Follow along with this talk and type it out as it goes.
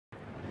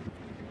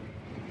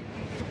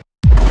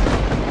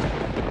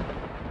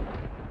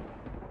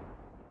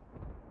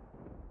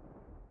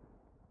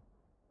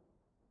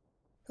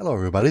Hello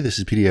everybody, this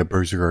is PD at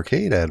BurgZerg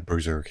Arcade at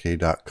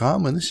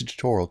BurgZergArcade.com, and this is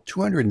tutorial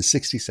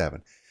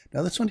 267.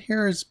 Now this one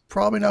here is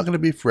probably not going to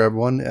be for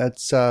everyone.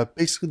 It's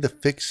basically the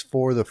fix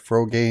for the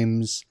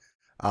Frogames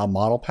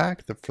model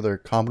pack for their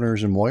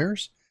commoners and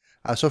warriors.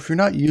 So if you're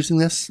not using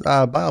this,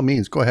 by all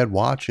means go ahead,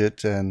 watch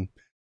it, and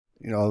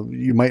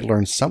you might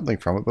learn something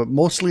from it. But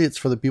mostly it's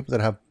for the people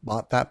that have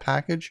bought that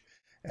package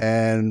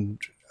and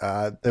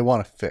they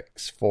want a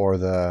fix for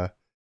the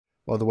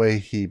way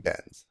he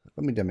bends.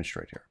 Let me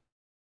demonstrate here.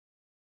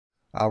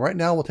 Right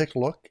now we'll take a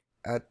look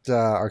at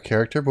our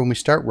character. When we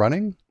start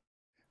running,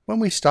 when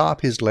we stop,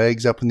 his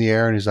legs up in the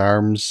air and his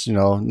arms,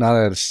 not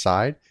at his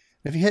side.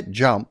 If you hit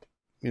jump,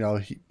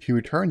 he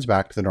returns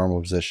back to the normal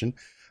position.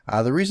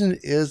 The reason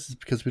is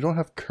because we don't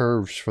have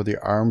curves for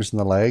the arms and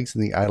the legs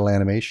and the idle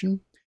animation.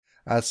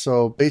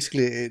 So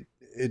basically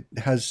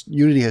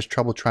Unity has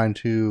trouble trying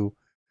to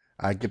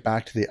get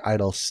back to the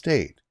idle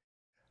state.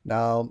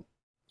 Now,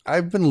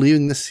 I've been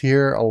leaving this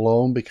here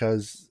alone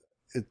because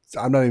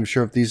I'm not even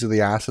sure if these are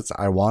the assets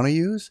I want to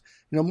use.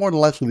 More than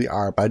likely they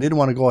are, but I didn't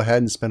want to go ahead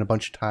and spend a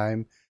bunch of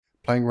time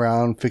playing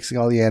around, fixing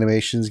all the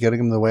animations, getting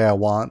them the way I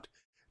want,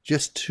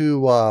 just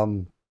to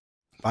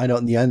find out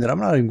in the end that I'm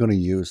not even going to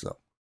use them.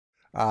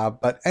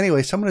 But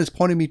anyway, someone has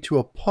pointed me to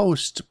a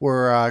post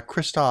where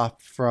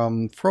Christoph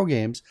from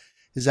Frogames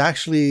has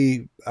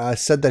actually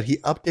said that he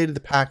updated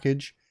the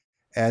package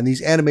and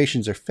these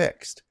animations are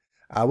fixed.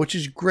 Which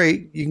is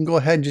great. You can go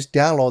ahead and just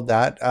download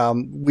that.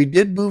 We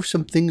did move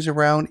some things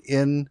around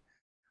in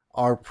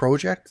our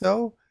project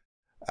though.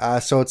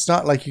 So it's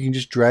not like you can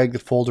just drag the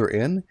folder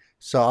in.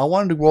 So I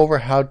wanted to go over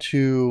how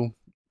to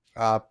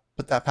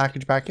put that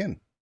package back in.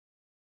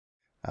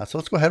 So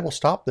let's go ahead. We'll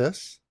stop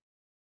this.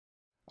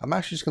 I'm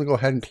actually just going to go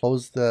ahead and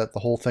close the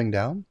whole thing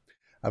down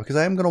because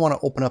I am going to want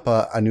to open up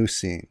a new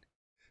scene.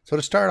 So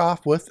to start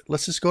off with,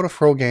 let's just go to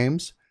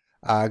Frogames.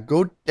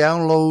 Go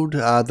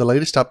download the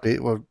latest update.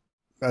 Well,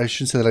 I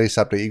shouldn't say the latest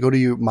update. You go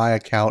to my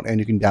account and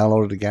you can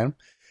download it again.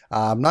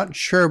 I'm not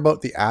sure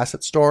about the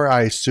asset store.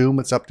 I assume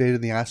it's updated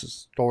in the asset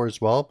store as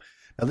well.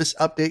 Now this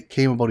update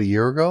came about a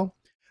year ago.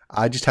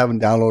 I just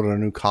haven't downloaded a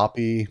new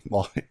copy,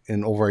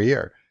 in over a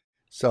year.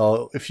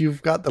 So if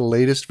you've got the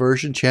latest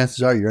version,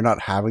 chances are you're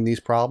not having these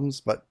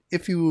problems. But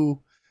if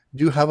you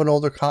do have an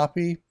older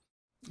copy,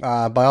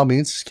 by all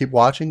means, just keep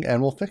watching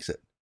and we'll fix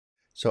it.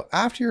 So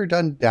after you're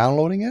done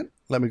downloading it,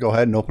 let me go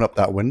ahead and open up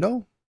that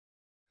window.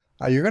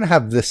 You're going to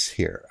have this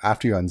here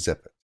after you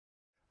unzip it.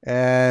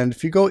 And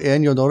if you go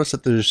in, you'll notice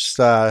that there's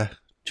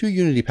two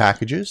Unity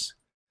packages,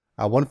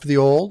 one for the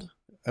old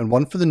and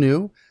one for the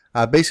new.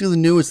 Basically, the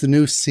new is the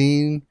new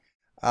scene.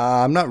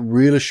 I'm not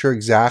really sure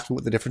exactly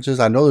what the difference is.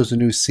 I know there's a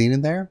new scene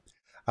in there,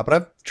 but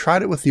I've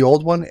tried it with the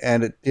old one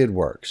and it did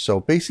work. So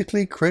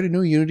basically, create a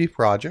new Unity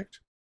project.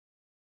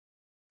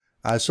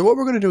 So what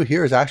we're going to do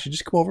here is actually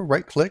just come over,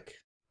 right-click,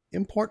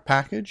 import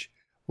package.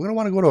 We're going to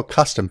want to go to a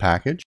custom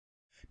package.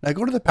 Now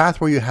go to the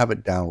path where you have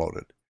it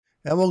downloaded.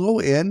 And we'll go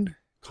in,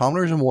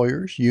 Commoners and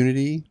Warriors,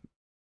 Unity.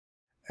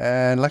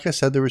 And like I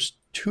said, there was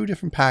two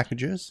different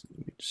packages. Let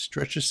me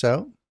stretch this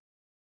out.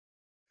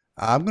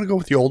 I'm going to go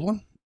with the old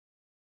one.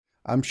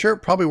 I'm sure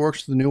it probably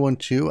works with the new one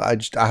too. I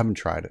haven't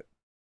tried it.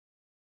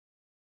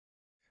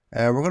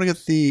 And we're going to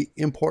get the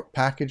import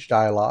package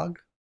dialog.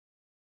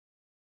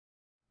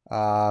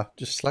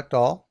 Just select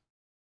all,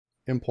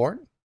 import.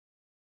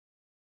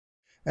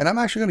 And I'm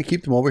actually going to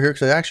keep them over here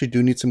because I actually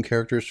do need some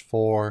characters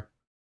for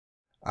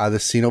the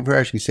scene over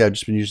here. As you can see, I've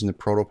just been using the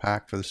proto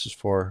pack for this. Is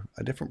for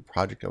a different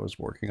project I was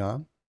working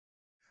on.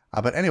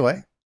 But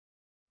anyway,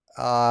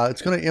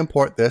 it's going to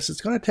import this.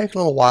 It's going to take a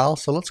little while,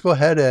 so let's go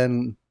ahead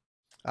and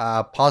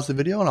pause the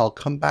video and I'll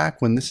come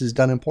back when this is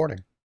done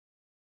importing.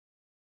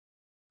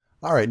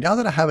 All right, now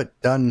that I have it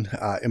done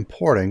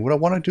importing, what I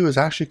want to do is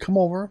actually come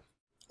over,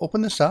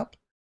 open this up,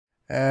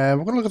 and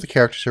we're going to look at the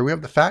characters here. We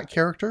have the fat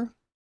character.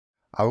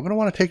 We're going to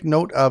want to take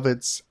note of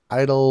its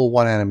idle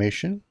one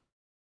animation.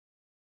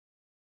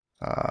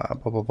 I'm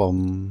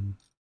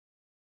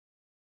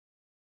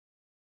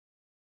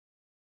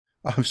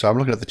sorry, I'm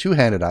looking at the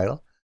two-handed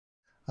idle.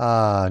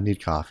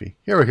 Need coffee.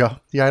 Here we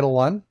go, the idle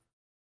one.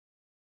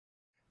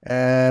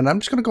 And I'm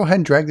just going to go ahead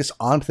and drag this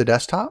onto the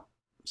desktop.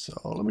 So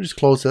let me just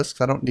close this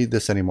because I don't need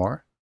this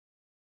anymore.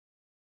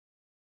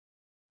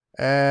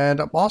 And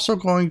I'm also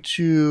going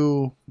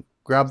to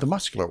grab the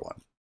muscular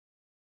one.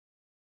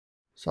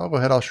 So I'll go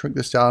ahead, I'll shrink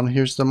this down.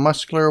 Here's the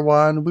muscular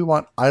one. We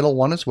want idle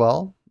one as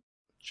well,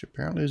 which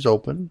apparently is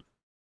open.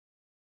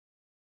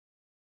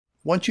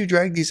 Once you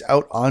drag these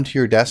out onto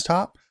your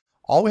desktop,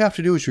 all we have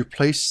to do is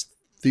replace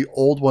the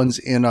old ones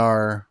in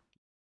our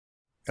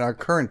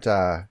current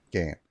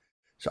game.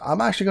 So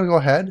I'm actually going to go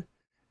ahead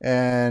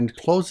and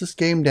close this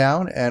game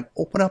down and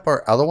open up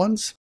our other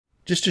ones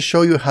just to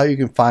show you how you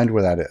can find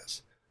where that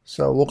is.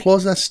 So we'll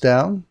close this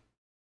down.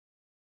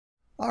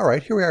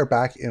 Alright, here we are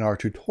back in our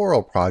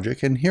tutorial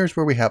project, and here's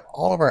where we have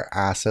all of our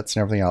assets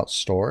and everything else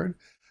stored.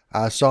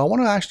 So I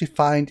want to actually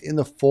find in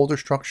the folder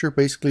structure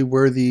basically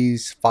where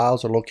these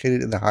files are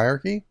located in the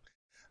hierarchy.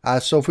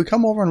 So if we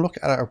come over and look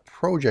at our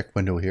project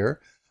window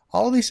here,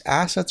 all of these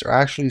assets are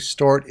actually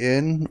stored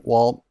in,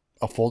 well,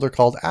 a folder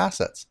called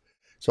assets.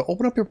 So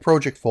open up your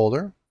project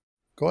folder,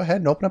 go ahead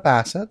and open up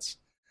assets.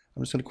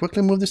 I'm just going to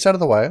quickly move this out of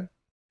the way.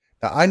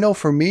 Now I know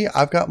for me,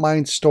 I've got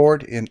mine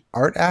stored in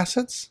art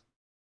assets.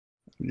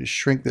 Let me just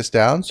shrink this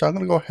down. So I'm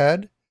going to go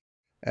ahead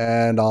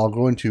and I'll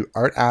go into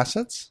art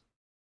assets.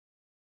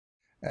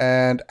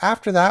 And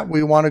after that,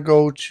 we want to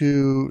go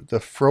to the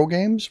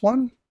Frogames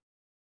one.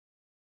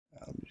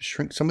 Let me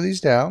shrink some of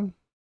these down.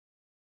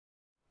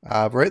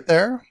 Right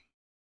there.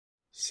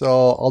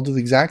 So I'll do the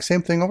exact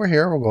same thing over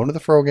here. We'll go into the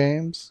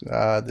Frogames,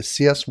 the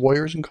CS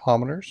Warriors and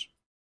Commoners.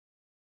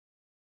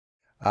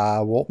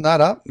 We'll open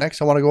that up.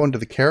 Next, I want to go into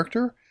the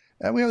character.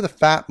 And we have the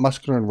Fat,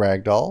 Muscular, and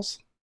Ragdolls.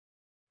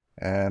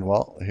 And,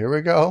 well, here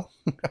we go.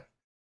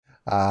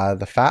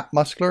 The Fat,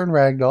 Muscular, and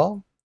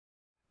Ragdoll.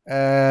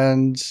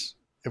 And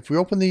if we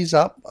open these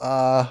up,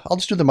 I'll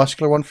just do the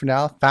Muscular one for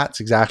now. Fat's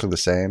exactly the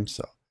same.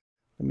 So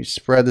let me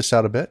spread this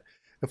out a bit.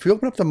 If we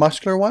open up the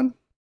Muscular one,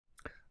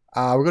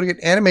 we're going to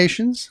get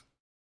animations.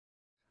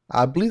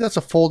 I believe that's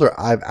a folder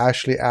I've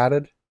actually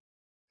added.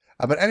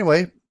 But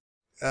anyway,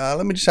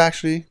 let me just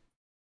actually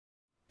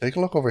take a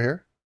look over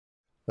here.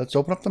 Let's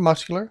open up the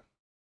Muscular.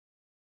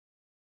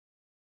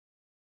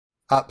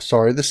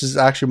 Sorry, this is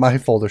actually my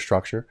folder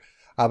structure.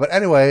 But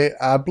anyway,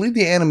 I believe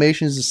the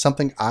animations is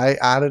something I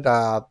added.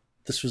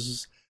 This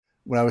was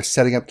when I was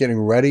setting up, getting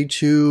ready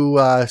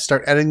to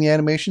start editing the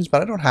animations,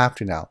 but I don't have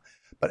to now.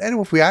 But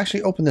anyway, if we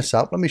actually open this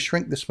up, let me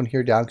shrink this one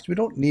here down because we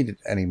don't need it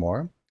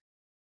anymore.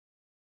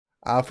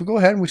 If we go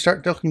ahead and we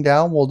start looking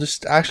down, we'll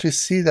just actually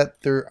see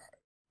that the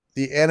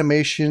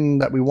animation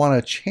that we want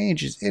to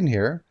change is in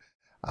here.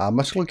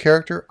 Muscular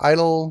character,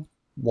 idle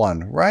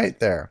 1, right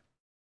there.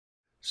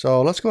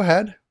 So let's go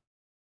ahead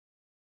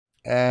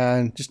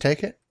and just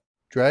take it,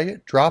 drag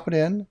it, drop it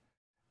in.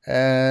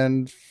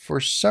 And for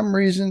some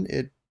reason,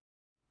 it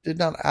did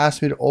not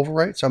ask me to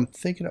overwrite. So I'm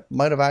thinking it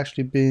might have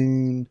actually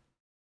been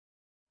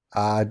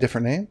a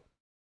different name.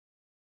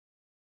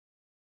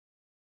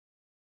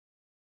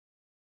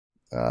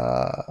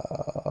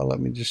 Let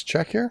me just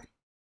check here.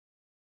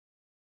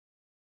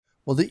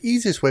 Well, the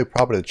easiest way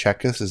probably to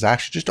check this is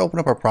actually just open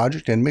up our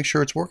project and make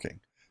sure it's working.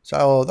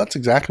 So that's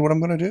exactly what I'm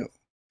going to do.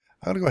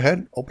 I'm going to go ahead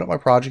and open up my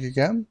project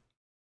again.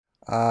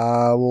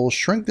 We'll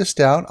shrink this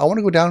down. I want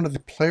to go down to the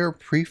player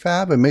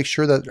prefab and make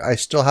sure that I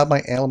still have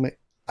my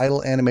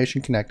idle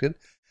animation connected.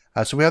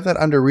 So we have that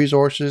under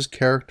resources,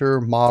 character,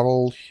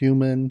 model,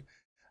 human,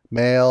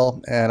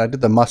 male, and I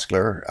did the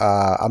muscular.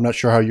 I'm not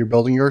sure how you're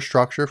building your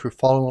structure. If you're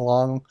following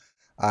along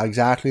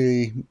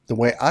exactly the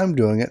way I'm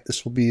doing it,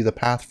 this will be the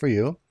path for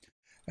you.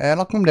 And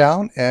I'll come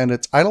down and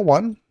it's idle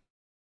 1.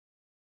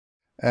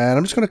 And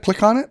I'm just going to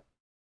click on it.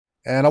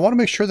 And I want to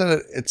make sure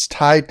that it's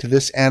tied to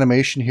this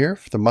animation here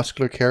for the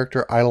muscular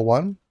character idle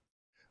 1,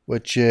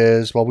 which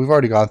is, well, we've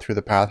already gone through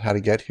the path how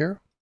to get here.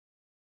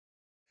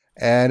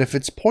 And if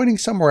it's pointing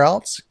somewhere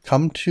else,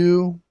 come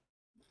to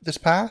this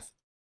path,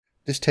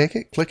 just take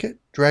it, click it,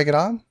 drag it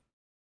on.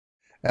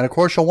 And of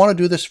course, you'll want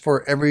to do this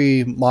for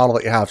every model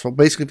that you have. So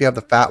basically, if you have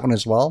the fat one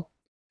as well,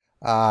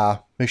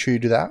 make sure you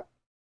do that.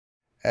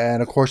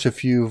 And of course,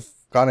 if you've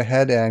gone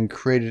ahead and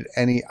created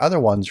any other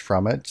ones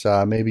from it,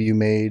 maybe you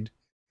made,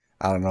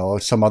 I don't know,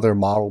 some other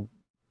model,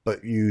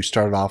 but you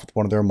started off with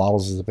one of their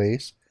models as a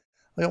base,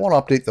 I want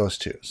to update those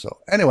too. So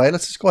anyway,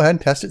 let's just go ahead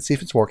and test it, see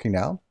if it's working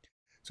now.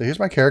 So here's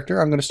my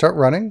character. I'm going to start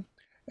running.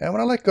 And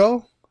when I let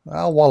go,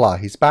 voila,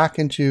 he's back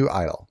into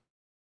idle.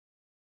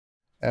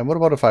 And what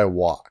about if I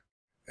walk?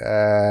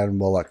 And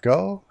we'll let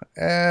go,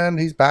 and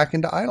he's back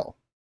into idle.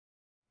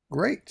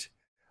 Great.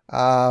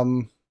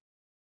 Well,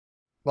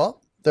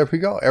 there we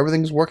go.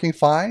 Everything's working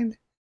fine.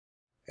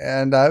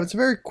 And it's a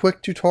very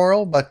quick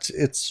tutorial, but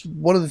it's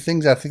one of the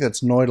things I think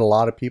that's annoyed a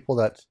lot of people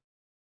that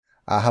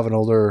have an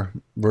older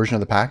version of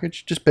the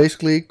package. Just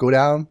basically go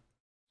down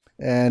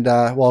and,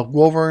 well,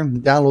 go over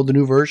and download the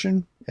new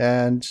version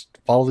and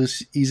follow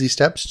these easy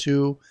steps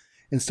to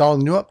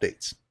installing new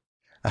updates.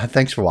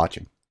 Thanks for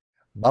watching.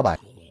 Bye-bye.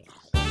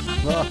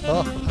 I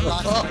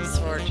lost my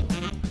sword.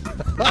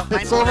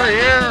 It's over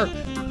here.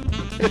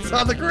 It's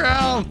on the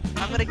ground.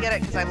 I'm gonna get it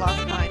because I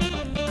lost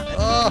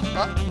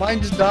mine. Mine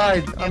just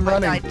died. I'm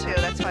running. Mine died too.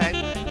 That's why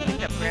I